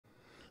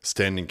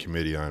Standing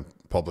Committee on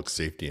Public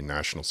Safety and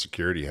National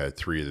Security had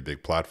three of the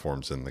big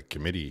platforms in the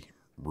committee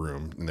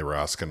room, and they were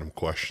asking them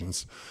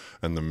questions.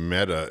 And the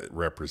Meta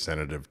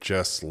representative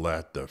just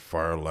let the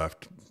far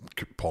left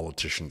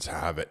politicians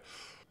have it.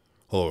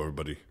 Hello,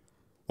 everybody.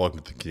 Welcome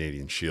to the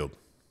Canadian Shield.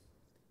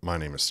 My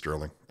name is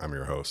Sterling. I'm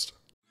your host.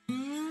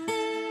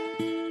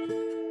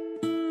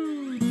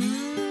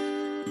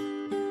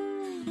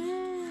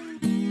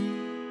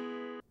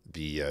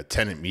 The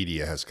tenant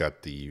media has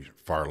got the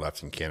far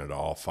left in Canada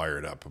all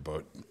fired up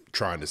about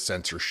trying to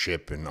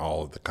censorship and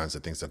all of the kinds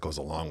of things that goes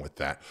along with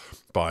that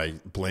by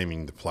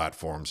blaming the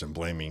platforms and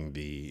blaming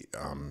the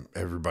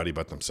everybody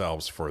but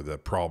themselves for the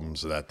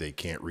problems that they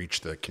can't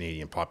reach the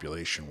Canadian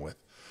population with.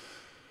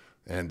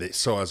 And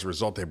so as a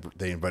result,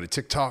 they invited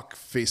TikTok,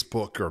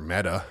 Facebook, or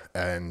Meta,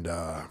 and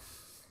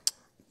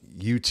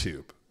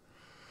YouTube.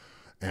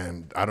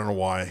 And I don't know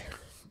why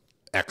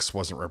X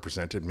wasn't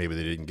represented. Maybe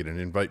they didn't get an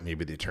invite.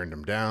 Maybe they turned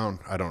them down.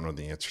 I don't know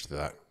the answer to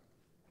that.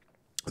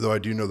 Though I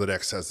do know that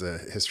X has a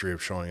history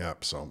of showing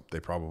up, so they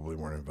probably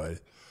weren't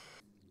invited.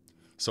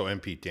 So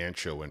MP Dan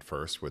Show went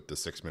first with the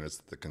 6 minutes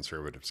that the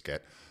Conservatives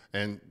get.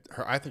 And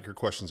I think her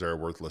questions are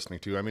worth listening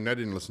to. I mean, I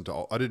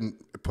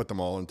didn't put them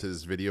all into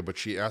this video, but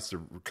she asked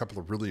a couple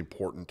of really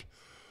important,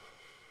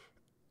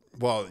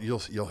 well, you'll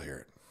hear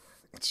it.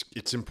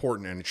 It's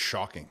important and it's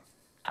shocking.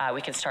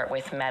 We can start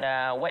with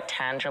Meta. What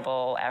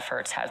tangible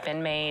efforts have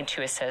been made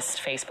to assist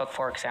Facebook,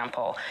 for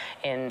example,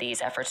 in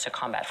these efforts to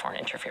combat foreign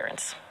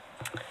interference?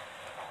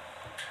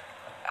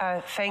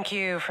 Thank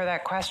you for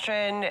that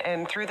question.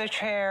 And through the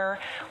chair,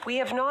 we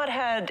have not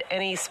had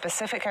any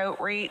specific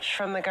outreach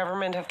from the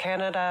Government of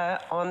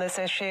Canada on this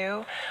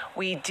issue.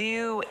 We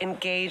do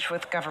engage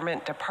with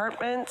government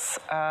departments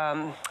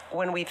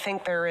when we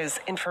think there is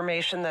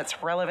information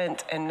that's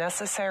relevant and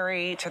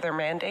necessary to their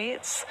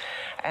mandates.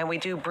 And we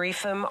do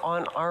brief them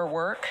on our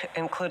work,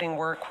 including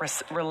work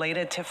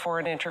related to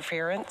foreign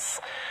interference.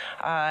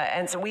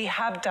 And so we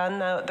have done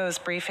those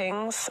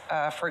briefings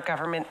for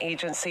government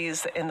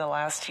agencies in the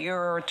last year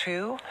or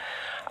two,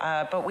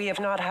 but we have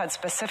not had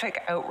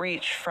specific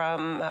outreach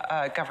from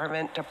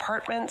government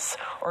departments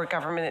or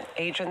government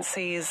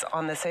agencies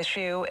on this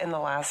issue in the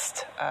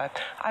last,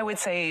 I would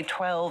say,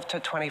 12 to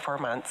 24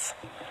 months.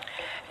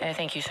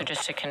 Thank you. So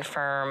just to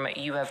confirm,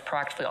 you have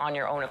proactively, on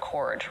your own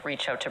accord,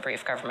 reached out to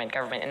brief government.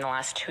 Government in the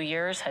last 2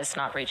 years has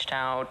not reached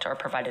out or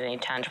provided any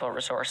tangible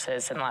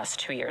resources in the last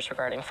 2 years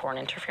regarding foreign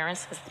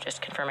interference.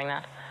 Just confirming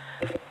that?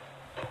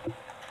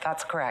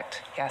 That's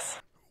correct, yes.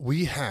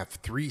 We have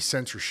three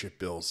censorship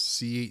bills,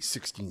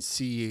 C-816,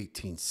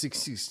 C-18,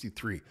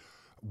 663.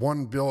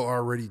 One bill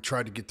already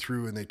tried to get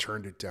through and they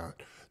turned it down.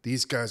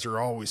 These guys are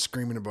always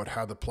screaming about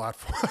how the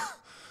platform...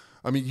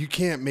 I mean, you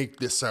can't make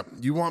this up.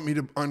 You want me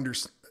to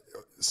understand...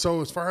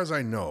 So as far as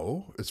I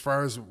know, as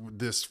far as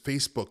this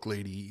Facebook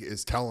lady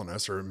is telling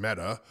us, or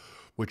Meta,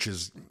 which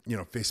is,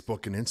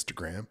 Facebook and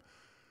Instagram,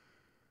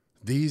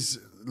 these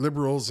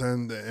liberals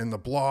and the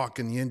Bloc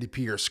and the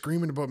NDP are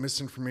screaming about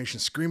misinformation,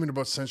 screaming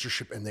about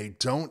censorship, and they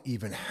don't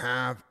even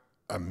have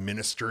a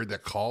minister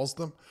that calls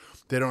them.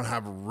 They don't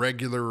have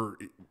regular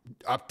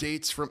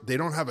updates they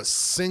don't have a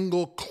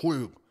single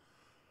clue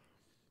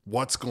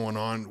what's going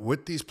on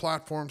with these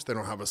platforms. They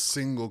don't have a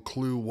single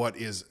clue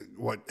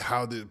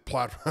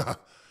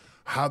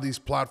how these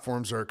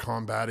platforms are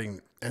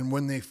combating. And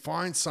when they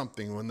find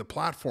something, when the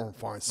platform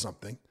finds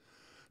something,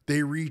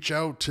 they reach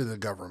out to the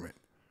government,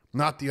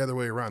 not the other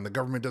way around. The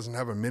government doesn't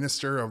have a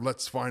minister of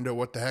let's find out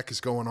what the heck is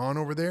going on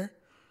over there.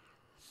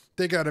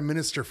 They got a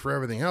minister for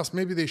everything else.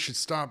 Maybe they should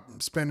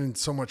stop spending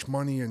so much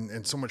money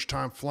and so much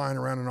time flying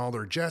around in all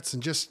their jets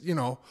and just,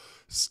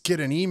 get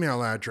an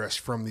email address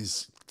from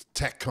these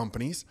tech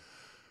companies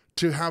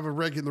to have a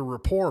regular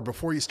rapport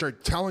before you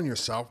start telling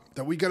yourself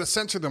that we got to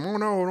censor them. Oh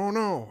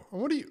no.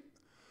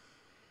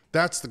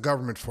 That's the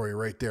government for you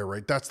right there,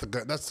 right? That's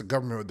the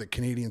government that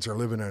Canadians are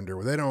living under,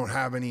 where they don't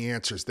have any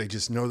answers. They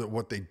just know that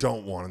what they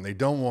don't want, and they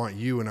don't want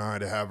you and I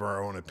to have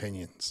our own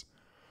opinions.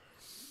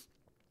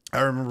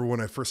 I remember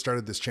when I first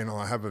started this channel,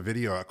 I have a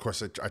video. Of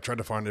course, I tried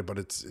to find it, but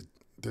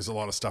there's a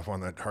lot of stuff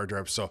on that hard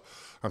drive, so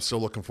I'm still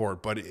looking for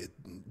it. But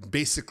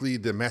basically,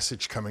 the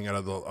message coming out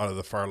of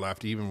the far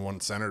left, even one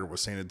senator was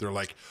saying it. They're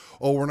like,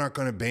 "Oh, we're not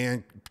going to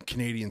ban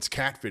Canadians'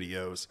 cat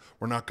videos.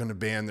 We're not going to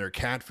ban their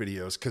cat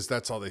videos because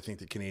that's all they think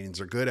the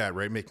Canadians are good at,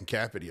 right? Making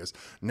cat videos."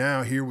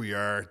 Now here we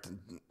are,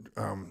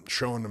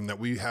 showing them that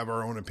we have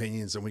our own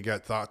opinions and we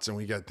got thoughts and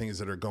we got things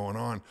that are going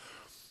on.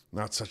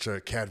 Not such a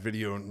cat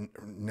video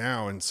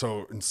now, and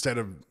so instead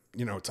of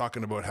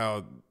talking about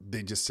how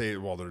they just say,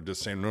 well, they're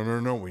just saying,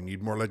 no, we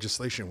need more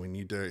legislation. We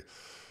need to,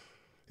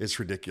 it's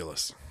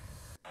ridiculous.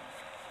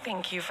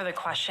 Thank you for the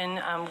question.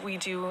 We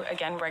do,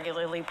 again,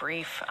 regularly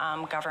brief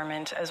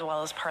government as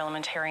well as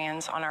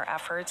parliamentarians on our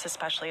efforts,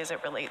 especially as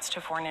it relates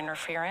to foreign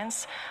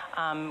interference.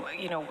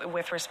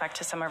 With respect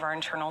to some of our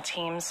internal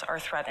teams, our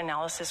threat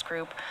analysis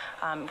group,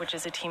 which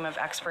is a team of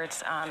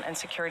experts and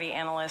security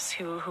analysts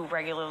who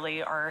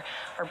regularly are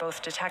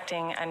both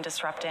detecting and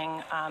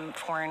disrupting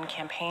foreign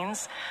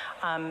campaigns.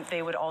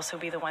 They would also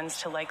be the ones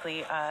to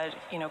likely,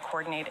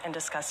 coordinate and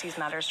discuss these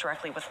matters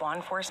directly with law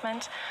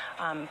enforcement.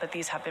 But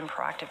these have been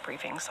proactive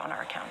briefings on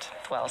our account.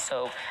 Well,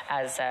 so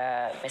as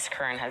Ms.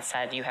 Curran had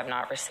said, you have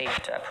not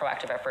received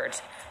proactive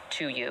efforts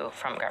to you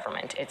from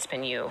government. It's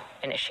been you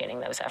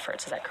initiating those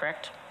efforts. Is that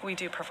correct? We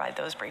do provide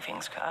those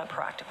briefings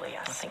proactively,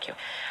 yes. Oh, thank you.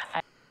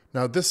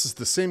 Now, this is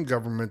the same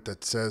government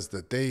that says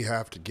that they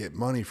have to get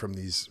money from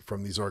these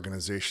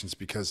organizations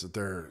because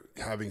they're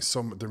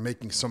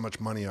making so much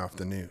money off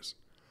the news,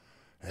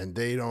 and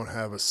they don't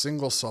have a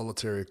single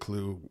solitary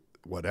clue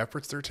what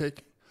efforts they're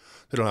taking.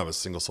 They don't have a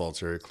single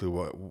solitary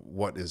clue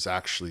what is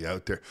actually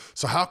out there.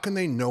 So how can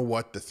they know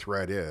what the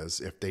threat is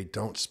if they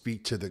don't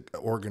speak to the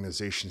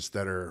organizations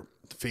that are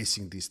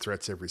facing these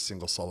threats every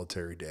single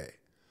solitary day?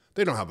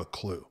 They don't have a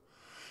clue.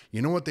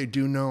 You know what they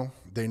do know?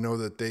 They know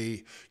that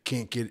they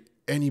can't get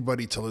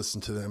anybody to listen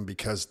to them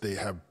because they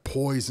have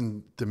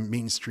poisoned the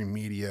mainstream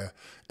media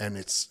and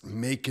it's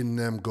making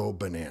them go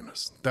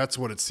bananas. That's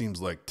what it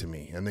seems like to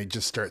me. And they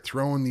just start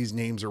throwing these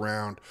names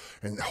around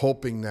and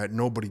hoping that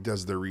nobody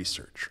does their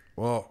research.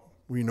 Well,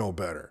 we know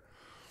better.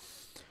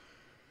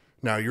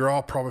 Now, you're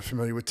all probably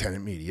familiar with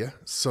tenant media.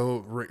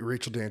 So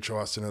Rachel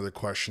Dancho asked another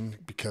question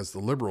because the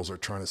Liberals are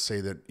trying to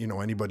say that,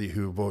 anybody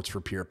who votes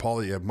for Pierre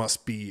Poilievre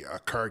must be a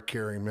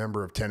card-carrying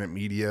member of tenant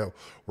media.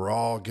 We're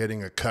all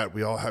getting a cut.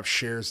 We all have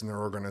shares in their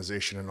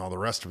organization and all the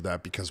rest of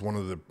that because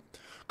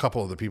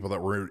couple of the people that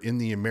were in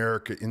the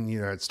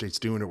United States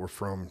doing it were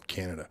from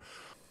Canada.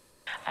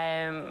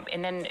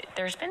 And then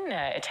there's been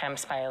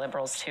attempts by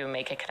Liberals to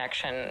make a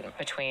connection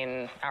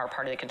between our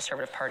party, the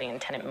Conservative Party,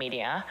 and tenant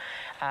media.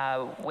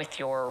 With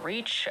your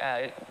reach,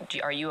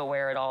 are you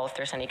aware at all if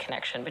there's any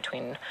connection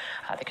between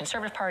the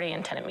Conservative Party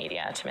and tenant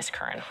media to Ms.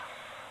 Curran?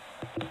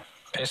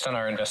 Based on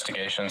our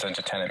investigations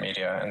into tenant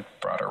media and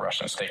broader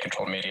Russian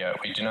state-controlled media,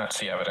 we do not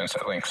see evidence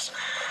that links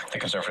the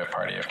Conservative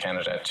Party of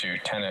Canada to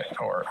tenant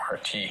or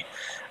RT.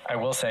 I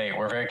will say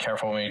we're very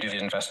careful when we do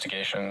the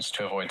investigations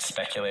to avoid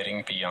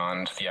speculating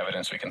beyond the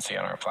evidence we can see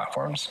on our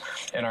platforms.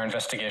 And our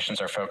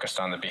investigations are focused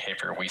on the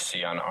behavior we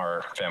see on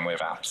our family of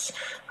apps.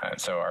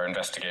 So our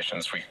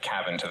investigations, we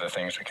cabin to the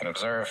things we can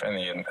observe and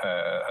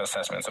the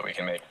assessments that we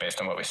can make based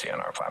on what we see on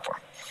our platform.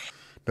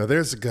 Now,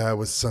 there's a guy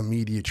with some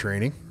media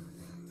training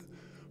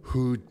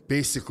who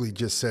basically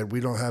just said, we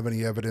don't have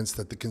any evidence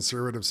that the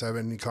Conservatives have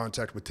any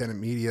contact with tenant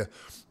media,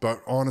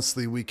 but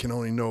honestly, we can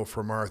only know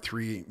from our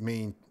three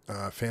main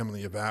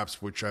family of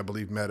apps, which I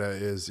believe Meta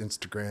is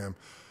Instagram,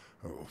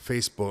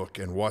 Facebook,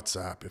 and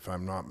WhatsApp, if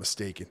I'm not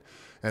mistaken.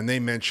 And they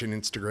mention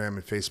Instagram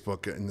and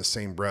Facebook in the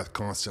same breath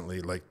constantly,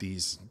 like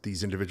these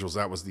individuals.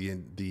 That was the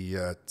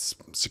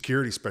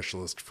security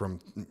specialist from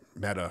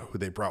Meta who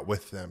they brought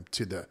with them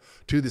to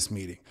this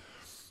meeting.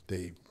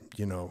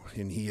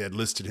 And he had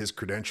listed his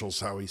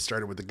credentials, how he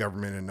started with the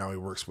government and now he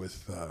works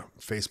with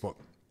Facebook.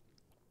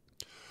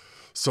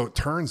 So it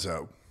turns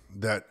out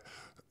that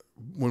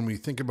when we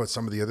think about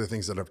some of the other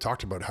things that I've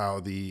talked about, how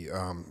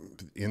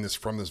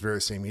from this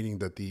very same meeting,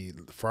 that the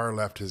far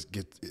left is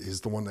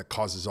the one that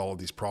causes all of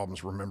these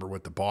problems. Remember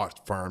with the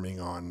bot farming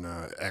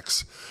on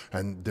X,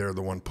 and they're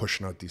the one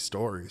pushing out these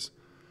stories.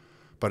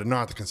 But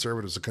not the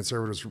Conservatives. The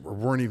Conservatives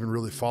weren't even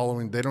really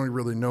following. They don't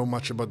really know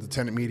much about the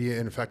tenant media.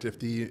 And in fact, if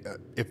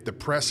the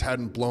press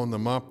hadn't blown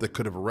them up, they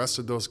could have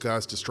arrested those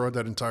guys, destroyed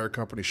that entire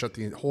company, shut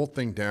the whole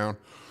thing down,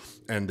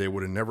 and they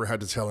would have never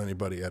had to tell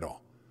anybody at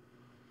all.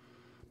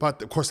 But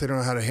of course, they don't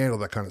know how to handle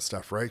that kind of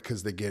stuff, right?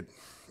 Because they get,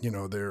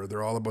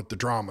 they're all about the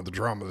drama.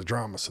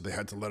 So they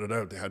had to let it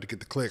out. They had to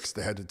get the clicks.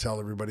 They had to tell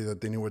everybody that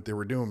they knew what they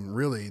were doing.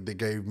 Really, they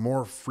gave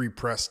more free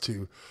press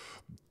to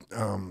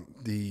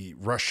the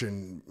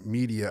Russian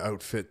media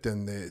outfit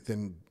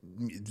than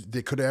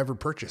they could have ever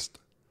purchased.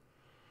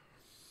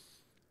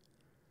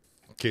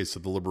 Okay,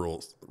 so the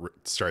Liberals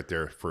start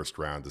their first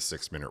round, the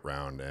 6-minute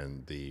round,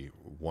 and the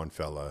one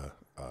fella,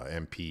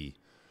 MP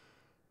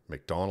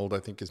McDonald, I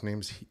think his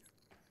name is,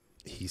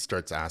 he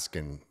starts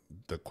asking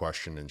the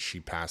question and she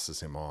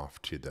passes him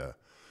off to the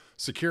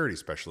security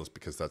specialist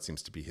because that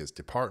seems to be his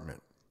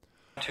department.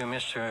 To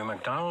Mr.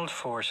 McDonald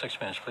for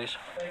 6 minutes, please.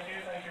 Thank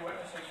you,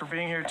 witnesses, for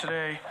being here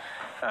today.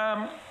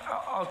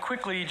 I'll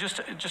quickly,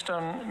 just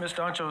on Ms.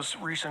 Dancho's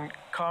recent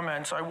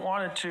comments, I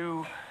wanted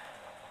to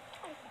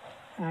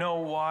know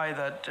why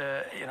that,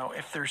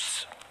 if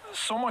there's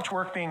so much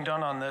work being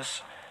done on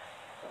this,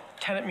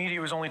 tenant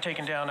media was only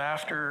taken down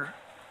after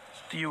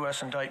the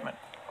U.S. indictment.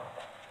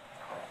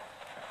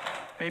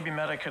 Maybe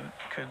Meta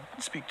could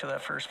speak to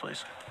that first,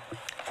 please.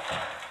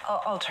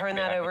 I'll turn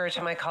that over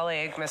to my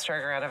colleague, Mr.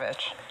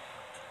 Agranovich.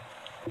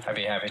 I'd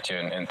be happy to,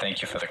 and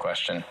thank you for the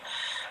question.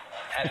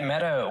 At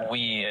Meta,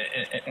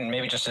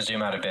 maybe just to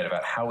zoom out a bit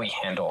about how we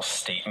handle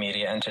state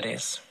media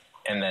entities,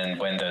 and then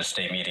when those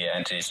state media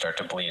entities start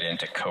to bleed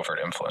into covert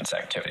influence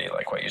activity,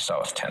 like what you saw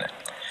with Tenet.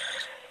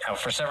 Now,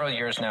 for several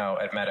years now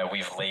at Meta,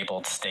 we've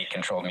labeled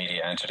state-controlled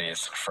media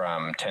entities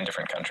from 10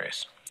 different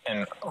countries.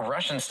 And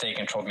Russian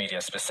state-controlled media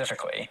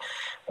specifically,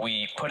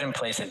 we put in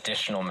place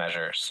additional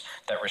measures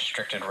that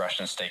restricted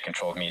Russian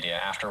state-controlled media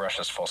after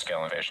Russia's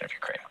full-scale invasion of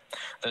Ukraine.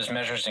 Those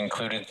measures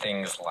included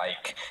things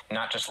like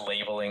not just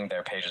labeling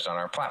their pages on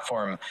our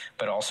platform,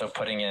 but also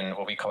putting in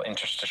what we call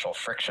interstitial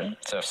friction.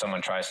 So if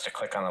someone tries to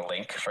click on a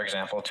link, for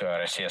example, to a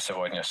Россия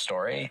Сегодня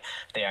story,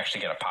 they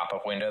actually get a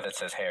pop-up window that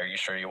says, hey, are you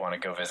sure you want to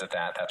go visit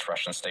that? That's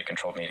Russian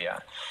state-controlled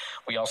media.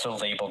 We also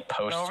labeled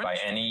posts by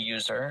any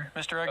user.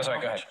 Mr. Oh,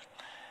 sorry, go ahead.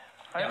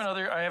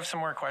 I have some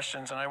more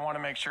questions, and I want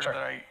to make sure Sure.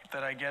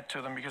 that I get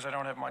to them because I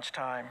don't have much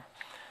time.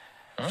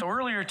 So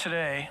earlier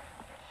today,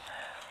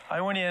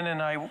 I went in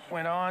and I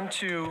went on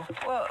to.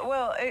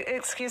 Well,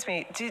 excuse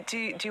me. Do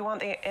you want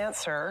the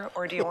answer,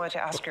 or do you want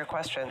to ask your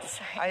questions?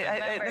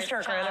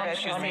 Mr.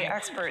 Agranovich is the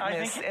expert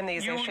in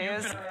these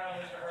issues.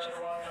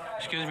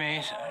 Excuse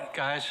me,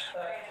 guys.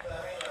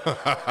 We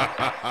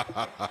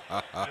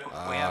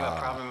have a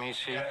problem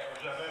ici.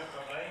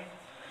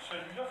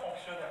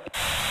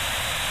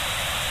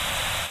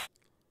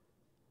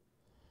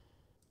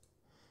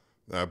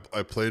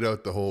 I played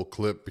out the whole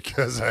clip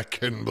because I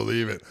couldn't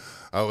believe it.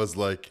 I was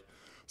like,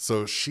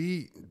 so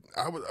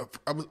I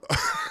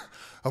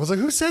was like,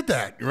 who said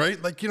that?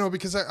 Right? Like,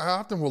 because I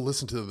often will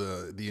listen to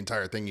the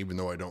entire thing, even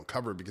though I don't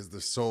cover it, because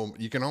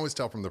you can always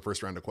tell from the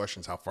first round of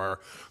questions how far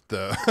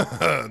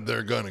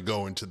they're going to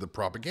go into the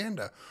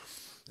propaganda.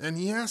 And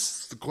he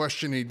asks the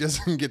question, he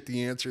doesn't get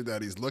the answer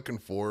that he's looking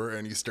for,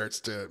 and he starts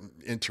to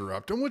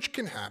interrupt him, which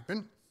can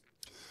happen.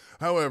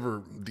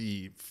 However,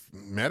 the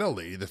Meta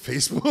lady, the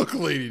Facebook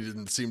lady,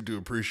 didn't seem to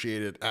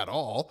appreciate it at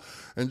all.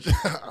 And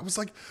I was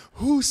like,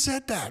 who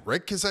said that,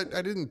 right? Because I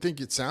didn't think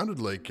it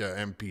sounded like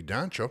MP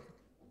Dancho.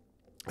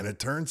 And it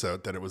turns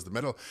out that it was the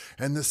Meta.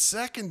 And the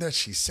second that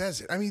she says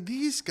it, I mean,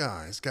 these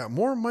guys got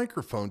more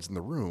microphones in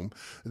the room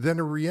than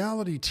a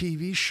reality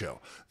TV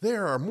show.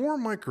 There are more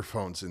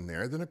microphones in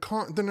there than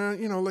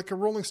like a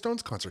Rolling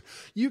Stones concert.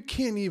 You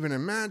can't even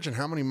imagine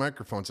how many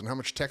microphones and how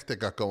much tech they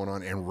got going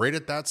on. And right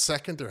at that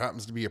second, there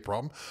happens to be a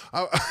problem.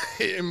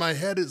 In my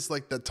head, it's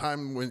like that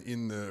time when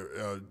in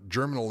the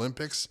German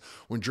Olympics,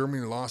 when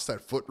Germany lost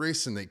that foot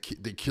race and they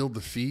killed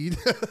the feed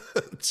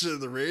to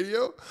the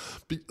radio.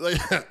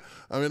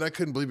 I mean, I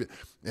couldn't believe it.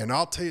 And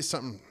I'll tell you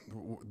something.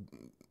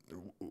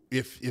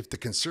 If the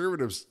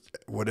conservatives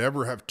would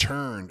ever have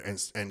turned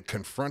and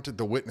confronted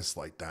the witness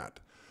like that,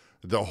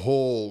 the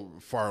whole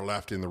far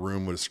left in the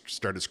room would have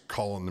started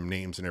calling them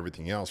names and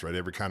everything else, right?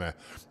 Every kind of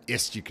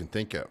ist you can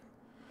think of.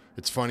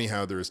 It's funny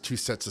how there's two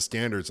sets of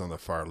standards on the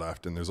far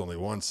left and there's only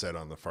one set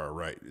on the far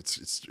right.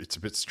 It's a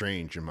bit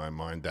strange in my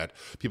mind that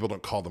people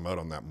don't call them out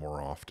on that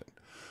more often.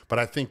 But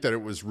I think that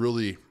it was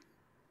really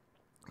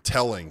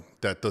telling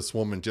that this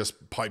woman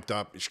just piped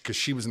up because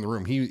she was in the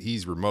room.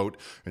 He's remote,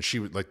 and she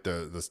would like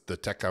the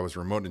tech guy was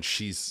remote, and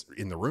she's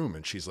in the room,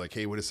 and she's like,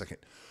 "Hey, wait a second.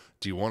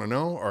 Do you want to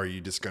know, or are you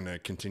just going to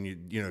continue?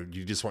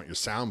 You just want your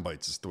sound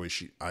bites?" Is the way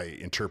I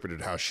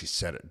interpreted how she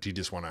said it. Do you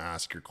just want to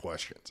ask your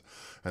questions,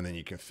 and then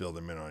you can fill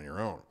them in on your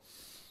own?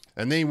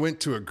 And they went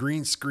to a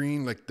green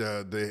screen, like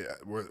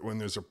when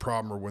there's a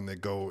problem or when they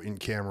go in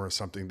camera or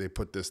something, they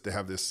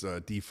have this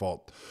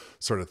default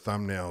sort of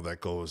thumbnail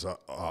that goes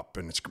up,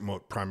 and it's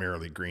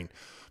primarily green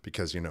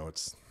because,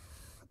 it's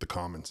the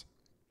Commons.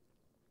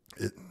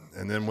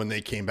 And then when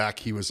they came back,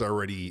 he was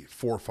already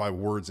 4 or 5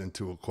 words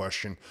into a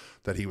question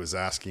that he was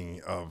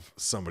asking of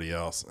somebody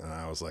else. And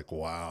I was like,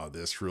 wow,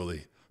 this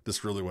really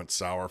went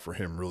sour for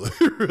him really,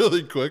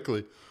 really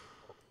quickly.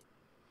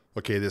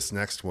 Okay, this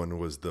next one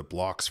was the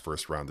Bloc's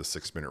first round, the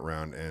 6-minute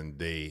round, and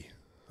they,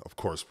 of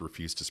course,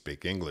 refused to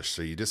speak English.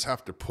 So you just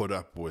have to put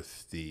up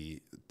with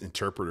the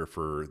interpreter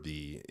for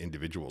the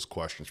individual's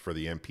questions, for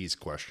the MP's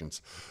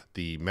questions.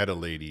 The Meta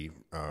lady,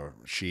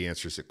 she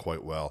answers it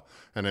quite well.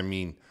 And I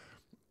mean,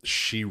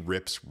 she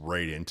rips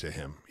right into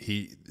him.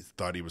 He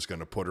thought he was going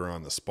to put her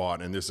on the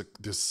spot. And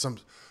there's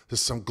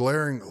some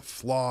glaring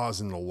flaws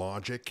in the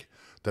logic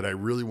that I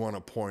really want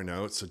to point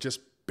out. So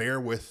just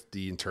bear with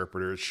the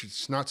interpreter.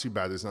 She's not too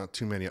bad. There's not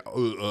too many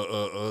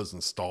uhs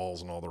and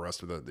stalls and all the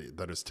rest of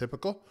that is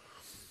typical.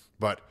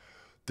 But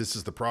this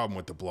is the problem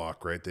with the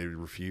Bloc, right? They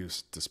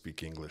refuse to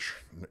speak English,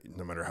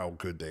 no matter how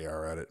good they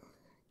are at it.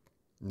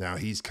 Now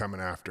he's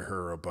coming after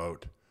her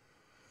about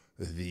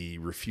the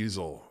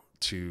refusal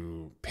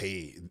to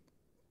pay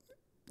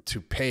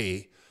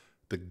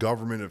the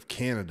government of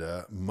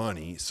Canada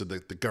money so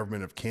that the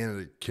government of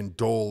Canada can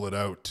dole it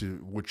out to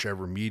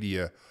whichever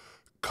media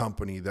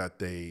company that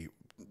they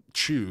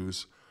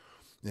choose.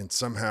 And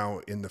somehow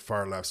in the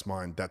far left's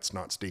mind, that's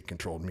not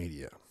state-controlled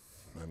media.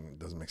 And it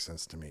doesn't make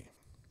sense to me.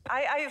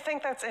 I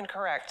think that's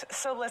incorrect.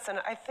 So listen,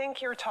 I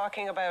think you're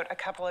talking about a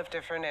couple of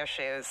different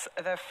issues.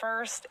 The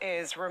first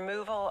is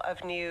removal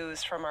of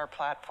news from our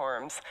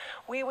platforms.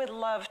 We would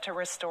love to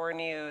restore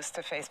news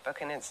to Facebook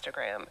and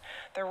Instagram.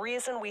 The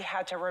reason we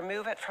had to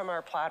remove it from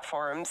our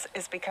platforms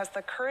is because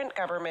the current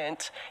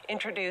government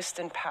introduced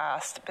and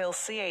passed Bill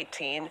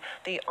C-18,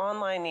 the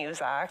Online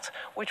News Act,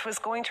 which was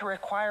going to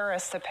require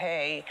us to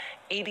pay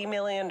 $80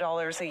 million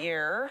a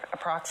year,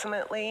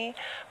 approximately,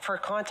 for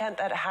content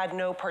that had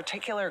no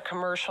particular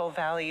commercial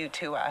value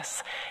to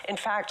us. In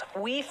fact,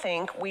 we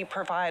think we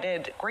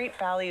provided great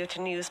value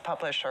to news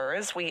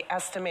publishers. We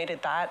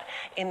estimated that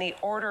in the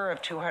order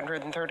of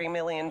 $230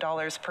 million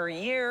per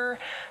year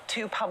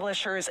to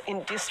publishers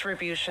in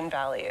distribution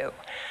value.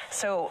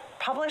 So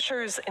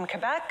publishers in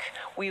Quebec,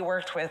 we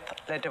worked with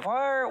Le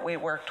Devoir, we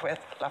worked with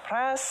La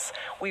Presse,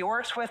 we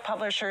worked with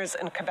publishers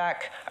in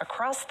Quebec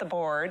across the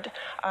board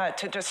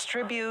to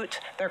distribute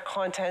their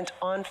content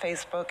on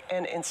Facebook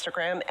and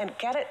Instagram and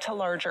get it to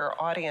larger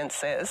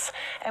audiences.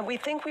 And we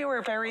think we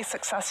were very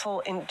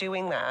successful in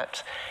doing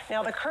that.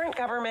 Now, the current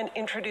government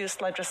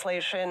introduced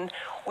legislation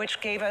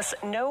which gave us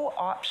no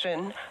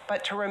option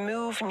but to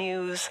remove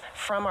news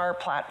from our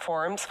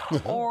platforms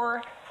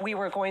or we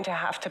were going to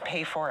have to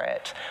pay for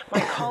it.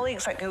 My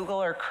colleagues at Google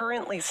are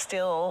currently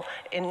still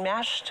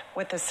enmeshed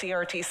with the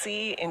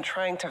CRTC in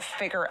trying to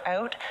figure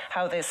out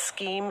how this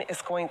scheme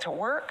is going to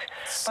work.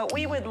 But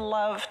we would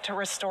love to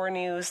restore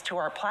news to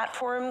our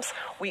platforms.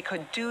 We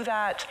could do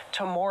that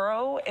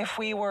tomorrow if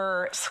we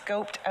were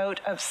scoped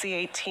out of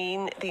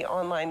C-18, the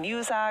Online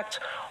News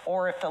Act,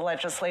 or if the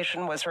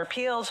legislation was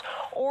repealed,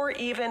 or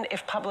even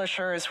if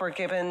publishers were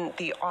given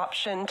the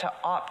option to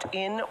opt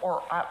in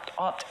or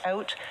opt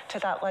out to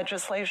that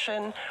legislation.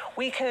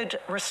 We could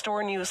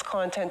restore news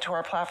content to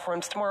our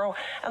platforms tomorrow.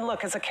 And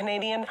look, as a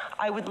Canadian,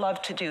 I would love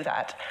to do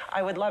that.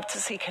 I would love to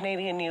see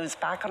Canadian news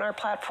back on our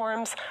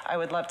platforms. I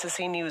would love to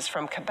see news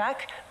from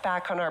Quebec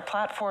back on our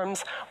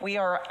platforms. We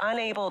are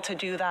unable to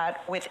do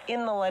that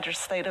within the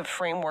legislative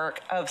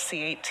framework of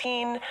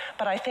C-18,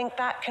 but I think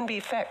that can be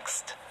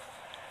fixed.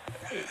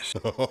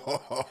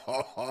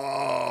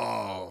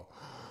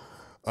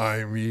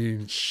 I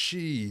mean,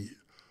 she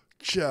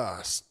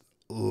just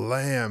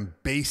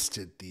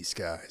lambasted these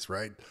guys,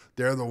 right?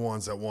 They're the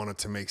ones that wanted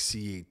to make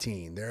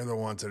C-18. They're the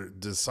ones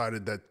that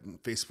decided that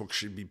Facebook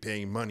should be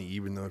paying money,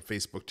 even though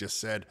Facebook just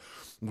said,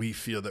 we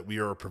feel that we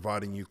are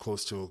providing you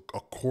close to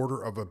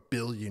 $250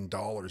 million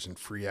in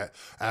free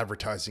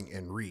advertising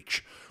and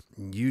reach.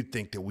 You'd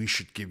think that we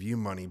should give you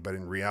money, but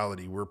in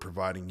reality, we're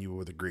providing you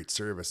with a great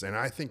service. And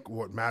I think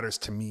what matters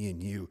to me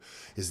and you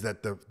is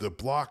that the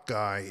Bloc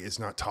guy is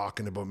not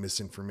talking about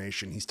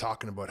misinformation. He's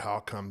talking about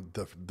how come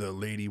the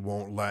lady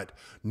won't let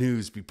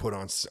news be put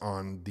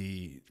on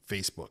the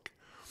Facebook,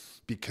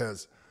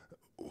 because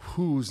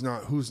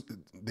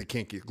they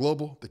can't get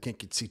Global, they can't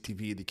get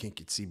CTV, they can't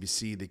get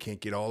CBC, they can't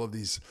get all of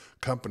these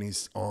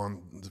companies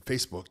on the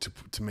Facebook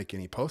to make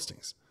any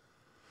postings.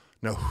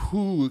 Now,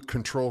 who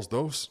controls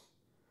those?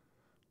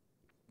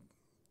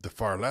 The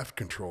far left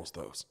controls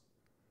those.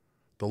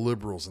 The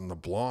liberals and the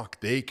Bloc,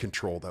 they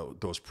control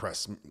those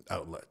press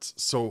outlets.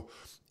 So,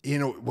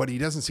 what he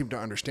doesn't seem to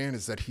understand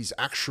is that he's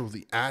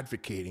actually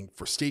advocating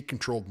for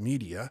state-controlled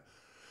media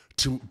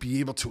to be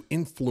able to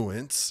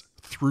influence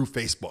through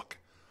Facebook,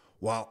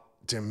 while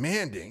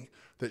demanding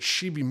that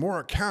she be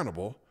more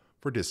accountable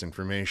for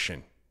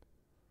disinformation.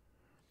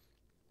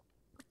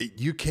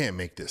 You can't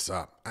make this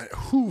up.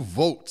 Who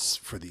votes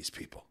for these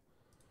people?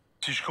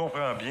 Si je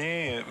comprends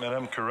bien,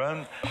 Madame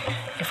Curran.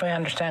 If I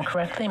understand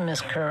correctly,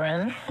 Ms.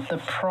 Curran, the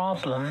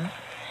problem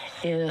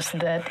is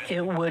that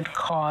it would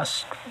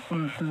cost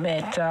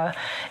Meta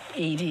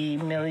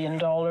 $80 million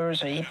or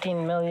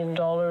 $18 million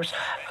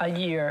a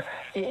year.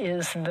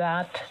 Is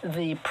that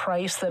the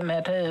price that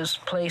Meta is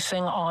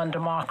placing on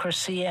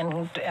democracy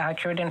and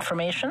accurate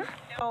information?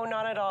 No,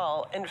 not at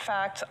all. In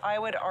fact, I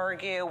would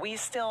argue we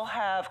still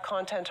have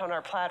content on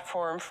our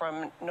platform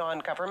from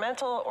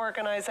non-governmental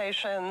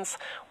organizations.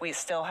 We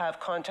still have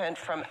content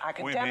from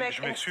academic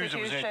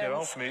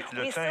institutions.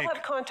 We still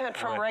have content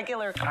from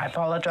regular... I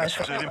apologize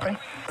for that.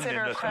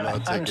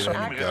 I'm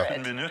sorry.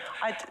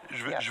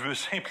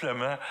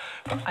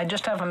 I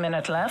just have a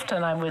minute left,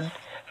 and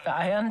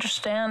I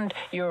understand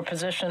your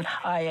position.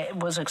 I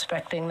was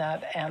expecting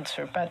that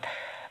answer, but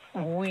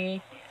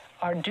we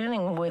are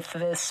dealing with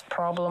this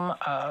problem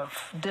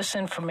of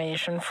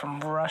disinformation from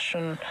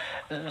Russian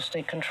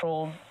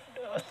state-controlled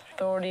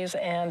authorities,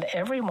 and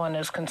everyone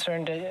is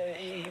concerned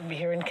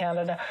here in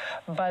Canada,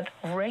 but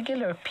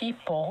regular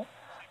people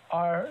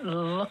are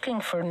looking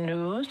for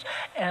news,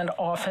 and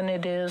often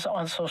it is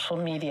on social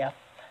media.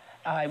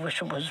 I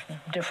wish it was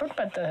different,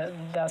 but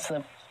that's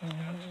the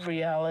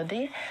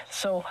reality.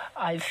 So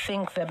I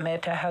think that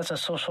Meta has a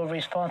social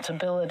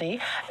responsibility,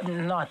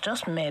 not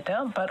just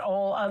Meta, but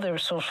all other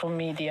social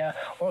media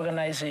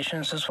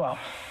organizations as well.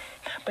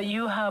 but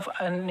you have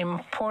an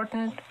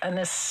important, an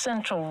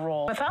essential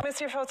role.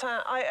 Mr. Fulton,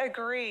 I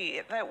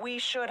agree that we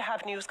should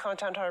have news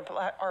content on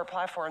our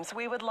platforms.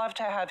 We would love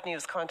to have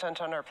news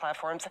content on our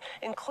platforms,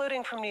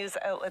 including from news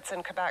outlets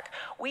in Quebec.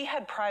 We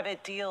had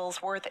private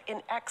deals worth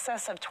in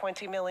excess of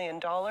 $20 million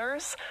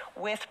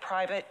with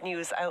private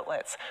news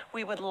outlets.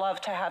 We would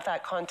love to have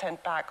that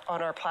content back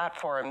on our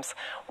platforms.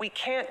 We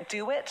can't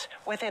do it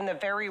within the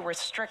very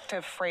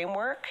restrictive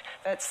framework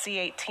that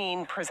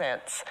C18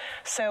 presents.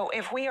 So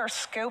if we are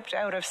scoped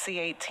out of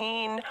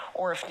C18,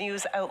 or if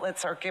news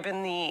outlets are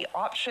given the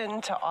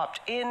option to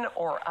opt in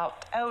or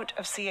opt out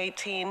of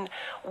C18,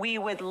 we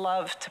would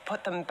love to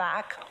put them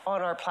back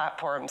on our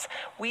platforms.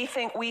 We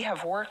think we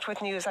have worked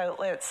with news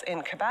outlets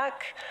in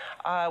Quebec.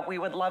 We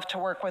would love to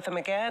work with them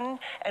again,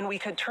 and we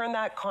could turn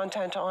that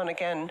content on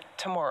again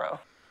tomorrow.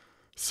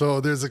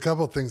 So there's a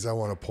couple of things I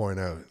want to point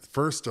out.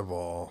 First of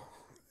all,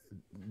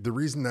 the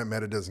reason that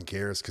Meta doesn't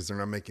care is because they're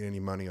not making any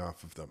money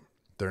off of them.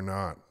 They're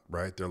not,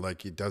 right? They're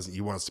like,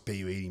 he wants to pay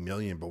you 80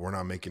 million, but we're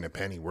not making a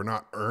penny. We're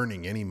not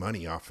earning any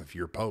money off of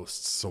your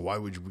posts. So why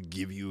would we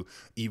give you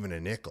even a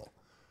nickel?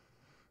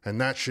 And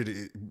that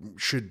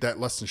that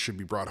lesson should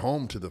be brought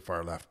home to the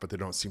far left, but they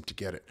don't seem to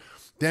get it.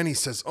 Then he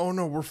says, oh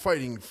no, we're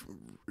fighting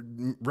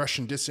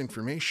Russian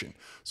disinformation.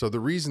 So the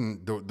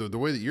reason, the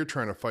way that you're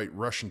trying to fight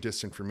Russian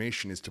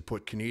disinformation is to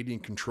put Canadian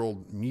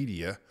controlled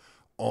media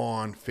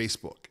on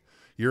Facebook.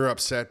 You're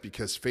upset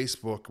because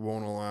Facebook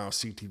won't allow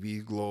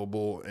CTV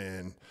Global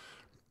and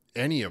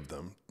any of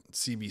them,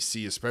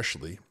 CBC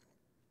especially,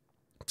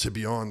 to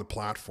be on the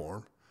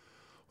platform,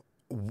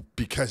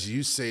 because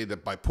you say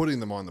that by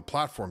putting them on the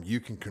platform, you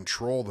can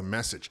control the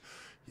message.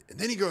 And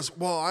then he goes,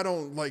 well, I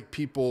don't like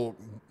people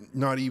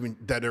not even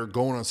that are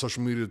going on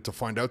social media to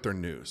find out their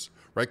news,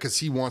 right? Because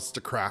he wants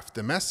to craft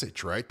the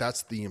message, right?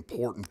 That's the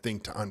important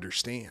thing to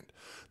understand.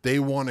 They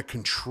want to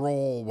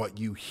control what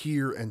you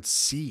hear and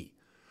see.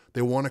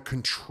 They want to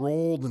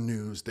control the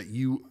news that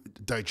you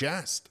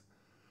digest.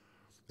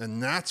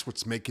 And that's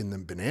what's making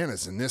them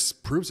bananas. And this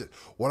proves it.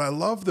 What I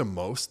love the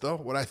most, though,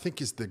 what I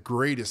think is the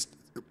greatest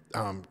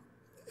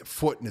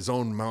foot in his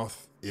own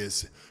mouth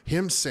is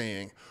him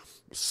saying,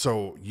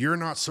 so you're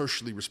not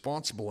socially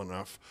responsible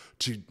enough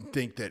to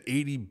think that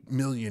 $80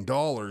 million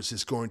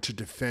is going to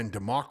defend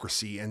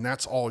democracy, and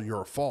that's all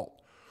your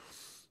fault.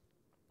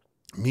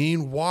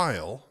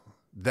 Meanwhile,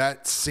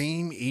 that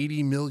same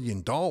 $80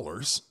 million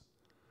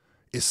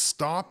is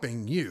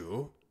stopping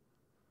you.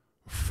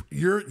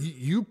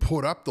 You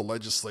put up the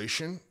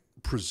legislation,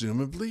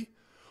 presumably,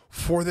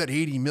 for that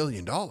 $80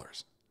 million.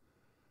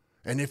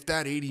 And if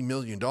that $80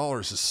 million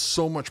is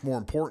so much more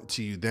important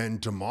to you than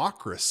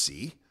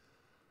democracy,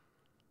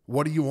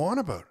 what are you on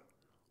about?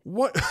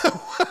 What?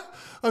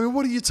 I mean,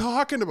 what are you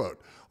talking about?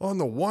 On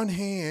the one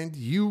hand,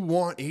 you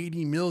want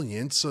 80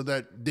 million so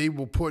that they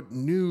will put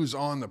news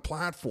on the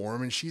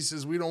platform. And she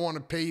says, we don't want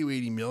to pay you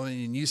 80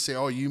 million. And you say,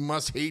 oh, you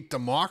must hate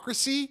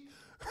democracy?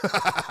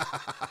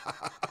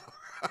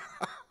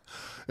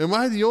 Am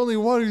I the only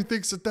one who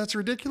thinks that that's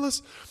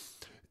ridiculous?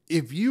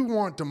 If you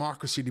want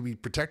democracy to be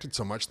protected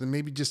so much, then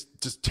maybe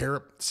just tear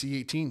up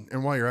C18.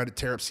 And while you're at it,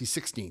 tear up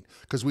C16,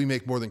 because we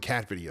make more than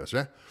cat videos,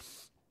 right?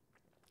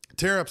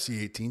 Tear up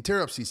C18,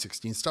 tear up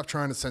C16, stop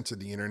trying to censor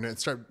the internet,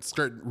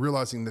 start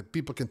realizing that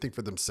people can think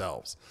for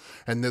themselves.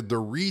 And the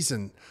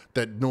reason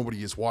that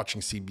nobody is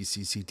watching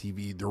CBC,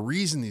 CTV, the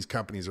reason these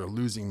companies are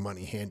losing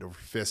money hand over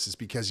fist is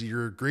because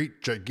your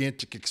great,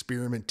 gigantic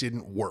experiment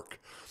didn't work.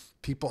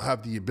 People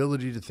have the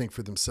ability to think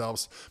for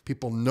themselves.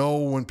 People know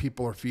when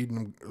people are feeding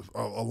them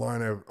a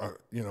line of,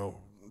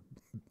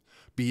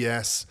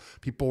 BS.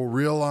 People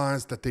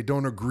realize that they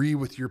don't agree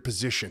with your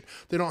position.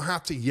 They don't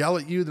have to yell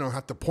at you. They don't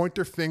have to point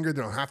their finger.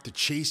 They don't have to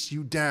chase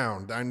you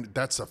down. And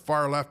that's a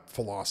far left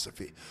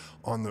philosophy.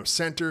 On the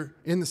center,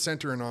 in the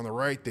center and on the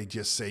right, they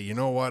just say, you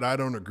know what? I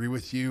don't agree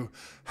with you.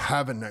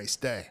 Have a nice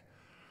day.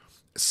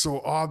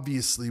 So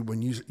obviously,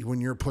 when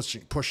you're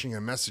pushing a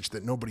message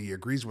that nobody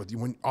agrees with,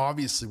 when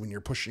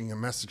you're pushing a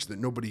message that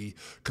nobody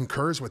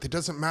concurs with, it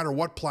doesn't matter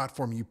what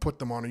platform you put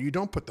them on or you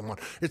don't put them on.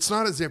 It's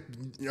not as if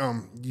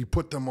you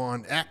put them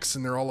on X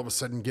and they're all of a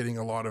sudden getting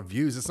a lot of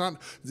views. It's not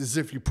as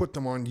if you put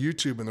them on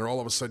YouTube and they're all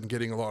of a sudden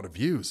getting a lot of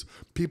views.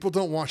 People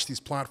don't watch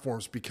these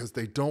platforms because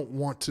they don't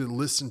want to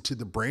listen to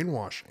the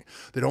brainwashing.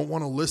 They don't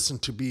want to listen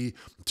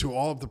to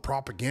all of the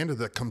propaganda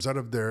that comes out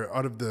of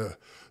the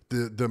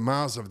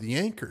mouths of the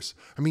anchors.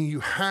 I mean, you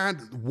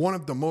had one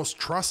of the most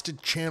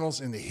trusted channels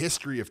in the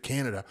history of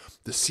Canada,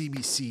 the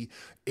CBC.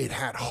 It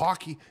had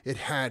hockey, it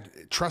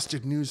had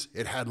trusted news,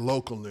 it had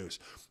local news.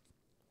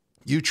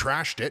 You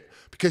trashed it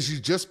because you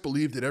just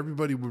believed that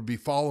everybody would be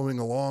following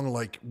along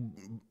like,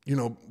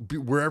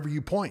 wherever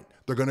you point,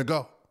 they're going to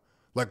go,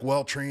 like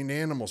well-trained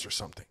animals or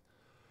something.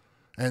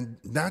 And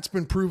that's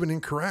been proven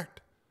incorrect.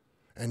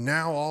 And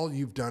now all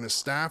you've done is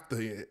staff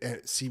the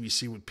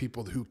CBC with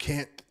people who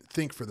can't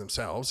think for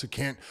themselves, who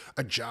can't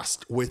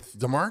adjust with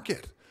the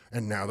market.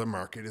 And now the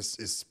market is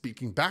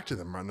speaking back to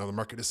them. Now the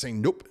market is saying,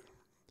 nope.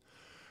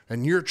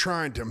 And you're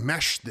trying to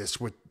mesh this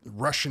with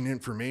Russian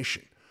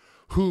information,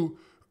 who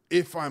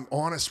if I'm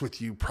honest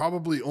with you,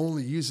 probably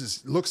only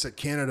looks at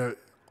Canada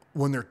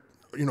when they're,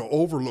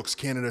 overlooks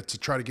Canada to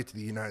try to get to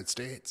the United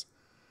States.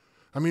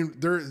 I mean,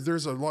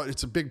 there's a lot,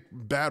 it's a big,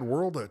 bad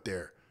world out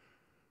there.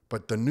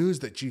 But the news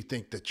that you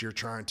think that you're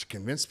trying to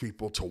convince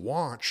people to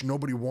watch,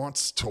 nobody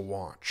wants to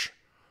watch.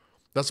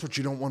 That's what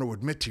you don't want to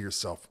admit to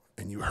yourself.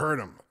 And you heard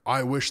him.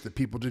 I wish that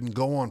people didn't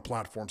go on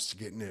platforms to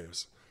get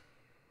news.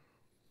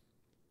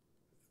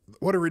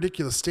 What a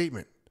ridiculous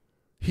statement.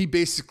 He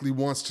basically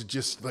wants to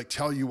just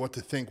tell you what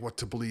to think, what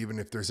to believe, and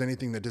if there's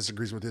anything that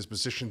disagrees with his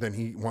position, then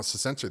he wants to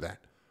censor that.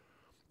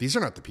 These are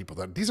not the people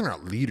these are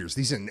not leaders.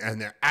 And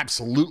they're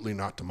absolutely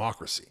not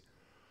democracy.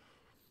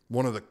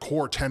 One of the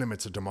core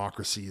tenements of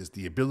democracy is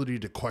the ability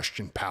to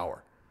question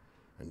power.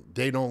 And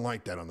they don't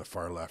like that on the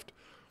far left.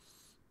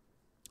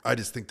 I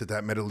just think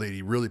that Meta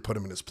lady really put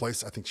him in his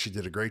place. I think she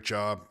did a great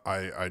job.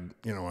 I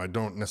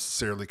don't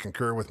necessarily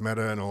concur with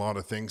Meta in a lot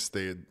of things.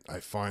 I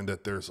find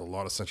that there's a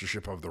lot of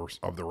censorship of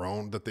their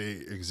own that they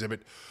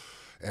exhibit,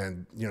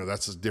 and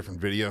that's a different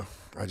video.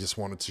 I just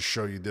wanted to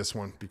show you this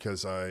one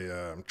because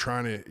I'm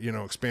trying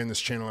to expand this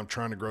channel. I'm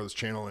trying to grow this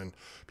channel, and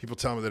people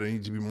tell me that I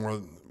need to be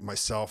more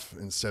myself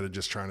instead of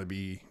just trying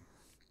to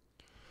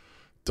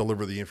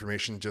deliver the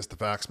information, just the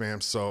facts, ma'am.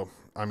 So,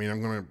 I mean,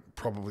 I'm going to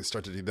probably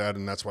start to do that,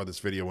 and that's why this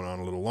video went on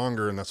a little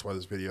longer, and that's why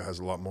this video has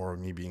a lot more of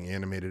me being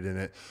animated in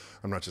it.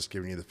 I'm not just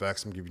giving you the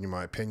facts, I'm giving you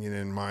my opinion,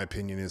 and my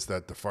opinion is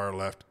that the far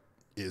left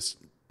is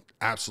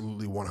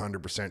absolutely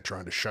 100%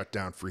 trying to shut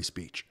down free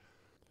speech.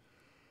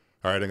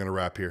 All right, I'm going to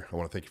wrap here. I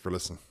want to thank you for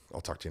listening.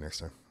 I'll talk to you next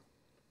time.